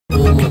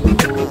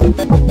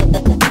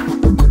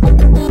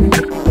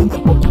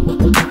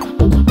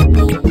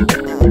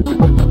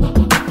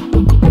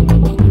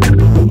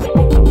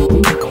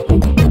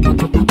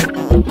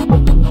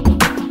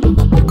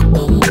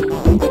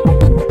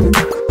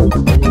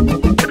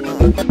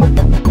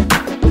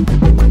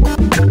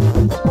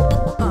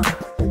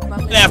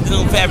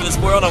Fabulous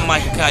world. I'm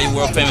Michael Colyar,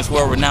 world famous,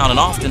 world renowned, and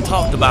often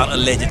talked about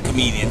alleged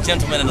comedian,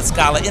 gentleman and a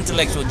scholar,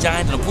 intellectual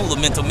giant and a pool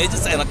of mental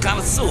midgets, and a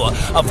connoisseur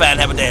of fat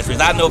haberdasheries.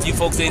 I know if you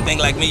folks are anything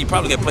like me, you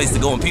probably got a place to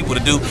go and people to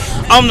do.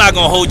 I'm not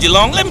gonna hold you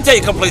long. Let me tell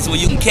you a couple places where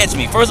you can catch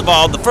me. First of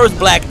all, the first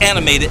black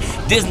animated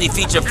Disney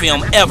feature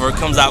film ever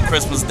comes out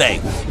Christmas Day.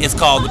 It's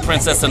called The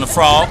Princess and the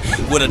Frog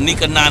with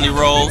Anika Nani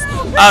Rose.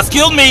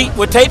 Excuse me,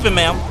 we're taping,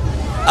 ma'am.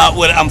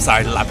 I'm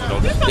sorry, a lot of people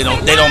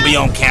they don't be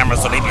on camera,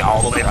 so they be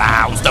all over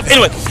loud and stuff.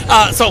 Anyway,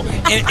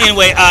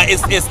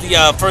 it's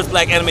the first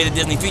black animated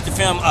Disney feature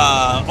film.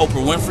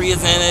 Oprah Winfrey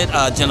is in it.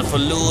 Jennifer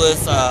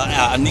Lewis,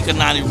 Anika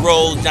Nani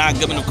Rose, John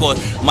Goodman, of course,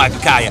 Michael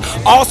Colyar.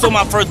 Also,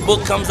 my first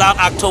book comes out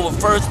October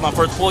 1st. My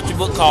first poetry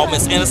book called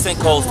Miss Innocent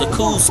calls The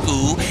Cool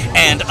School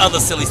and other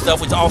silly stuff,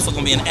 which is also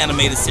going to be an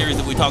animated series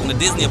that we're talking to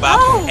Disney about.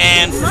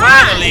 And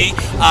finally,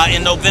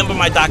 in November,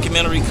 my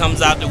documentary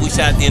comes out that we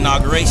shot at the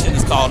inauguration.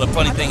 It's called A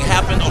Funny Thing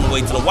Happened. On the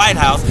way to the White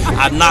House,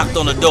 I knocked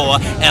on the door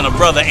and a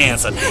brother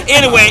answered.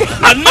 Anyway,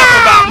 enough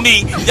about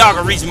me. Y'all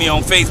can reach me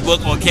on Facebook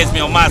or catch me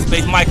on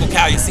MySpace, Michael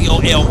Colyar,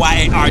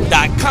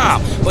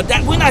 COLYAR.com. But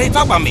we're not here to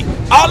talk about me.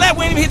 All that,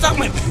 we ain't even here to talk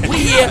about me.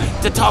 We're here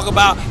to talk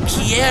about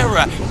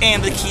Kiara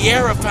and the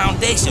Kiara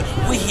Foundation.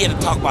 We're here to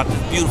talk about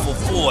this beautiful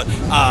Ford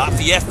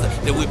Fiesta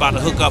that we're about to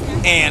hook up.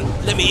 And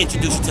let me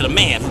introduce you to the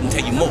man who can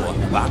tell you more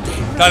about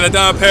that. Kind of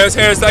down, Parris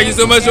Harris. Thank you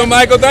so much,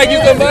 Michael. Thank you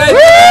so much.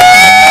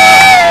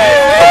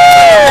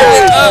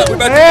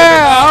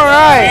 All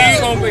right.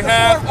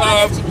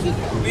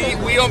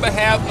 We on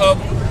behalf of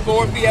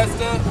Ford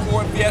Fiesta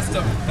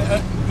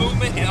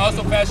Movement, and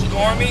also Phashion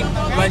Army,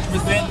 would like to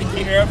present the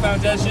Kiara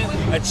Foundation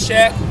a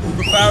check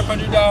for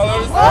 $500.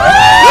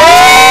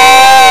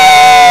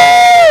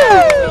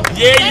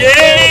 Yeah.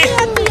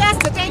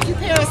 Fiesta. Thank you,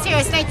 Parris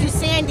Harris. Thank you,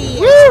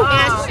 Sandy.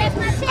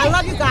 I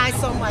love you guys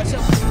so much.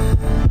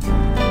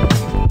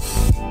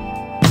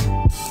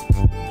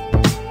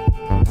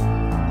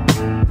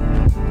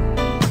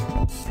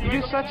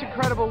 Such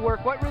incredible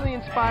work. What really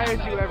inspires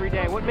you every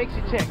day? What makes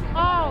you tick?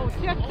 Oh,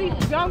 just these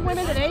young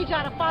women that age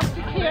out of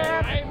foster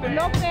care, with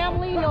no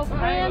family, no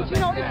friends. You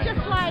know, it's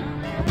just like,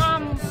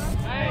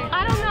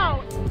 I don't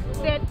know,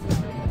 that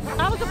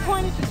I was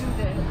appointed to do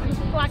this.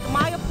 It's like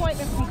my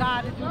appointment from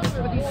God to do this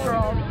for these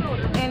girls.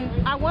 And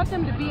I want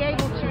them to be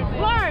able to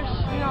flourish,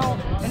 you know,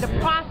 and to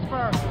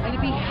prosper and to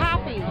be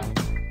happy.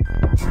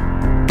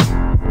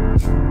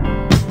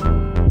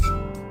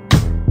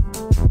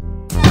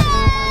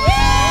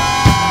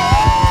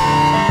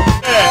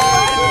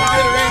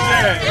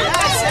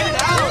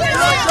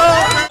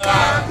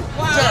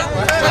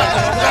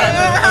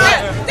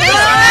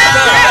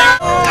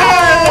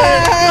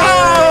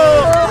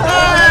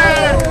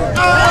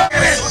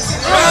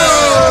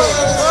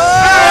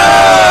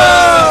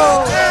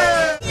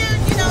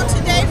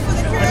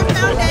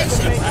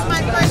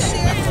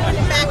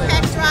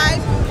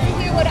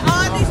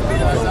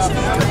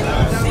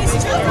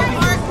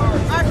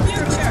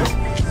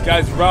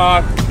 Guys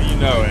rock, you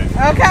know it.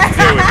 Okay.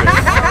 Deal with it.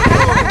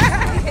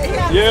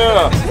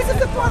 Yeah. This is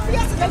the Ford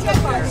Fiesta.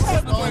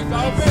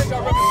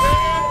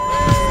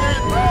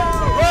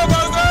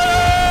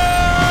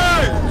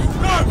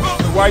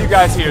 Why are you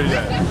guys here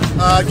today?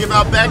 Give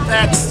out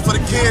backpacks for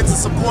the kids and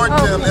support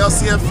them.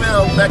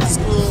 LCFL, back to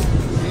school,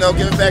 you know,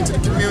 giving back to the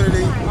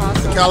community.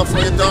 The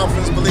California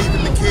Dolphins believe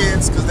in the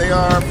kids because they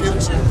are our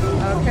future.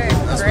 Okay,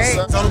 that's great.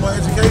 It's all about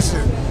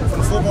education, from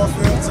the football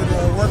field to the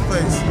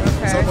workplace. Okay.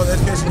 It's all about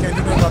education. Can't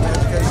do nothing about the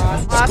education.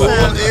 Awesome.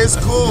 School is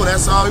cool.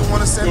 That's all we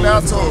want to send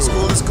out to them.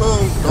 School is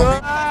cool.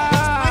 Don't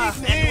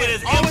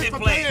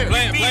be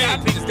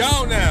It's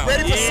gone now.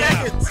 ready for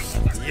seconds.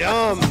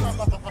 Yum.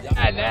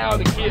 And now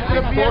the kids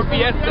at Ford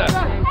Fiesta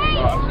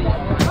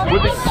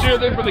with the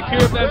children from the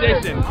Kiara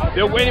Foundation.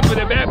 They're waiting for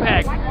their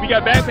backpacks. We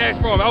got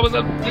backpacks for them. I was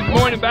up this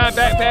morning buying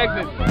backpacks,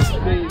 and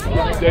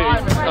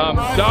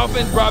the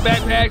Dolphins brought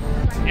backpacks,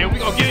 and we're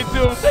going to get into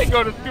them. They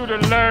go to school to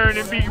learn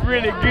and be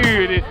really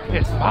good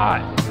and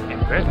smart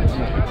and represent.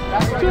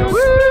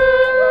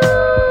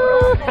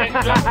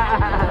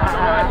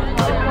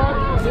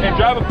 And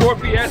drive a Ford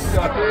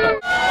Fiesta.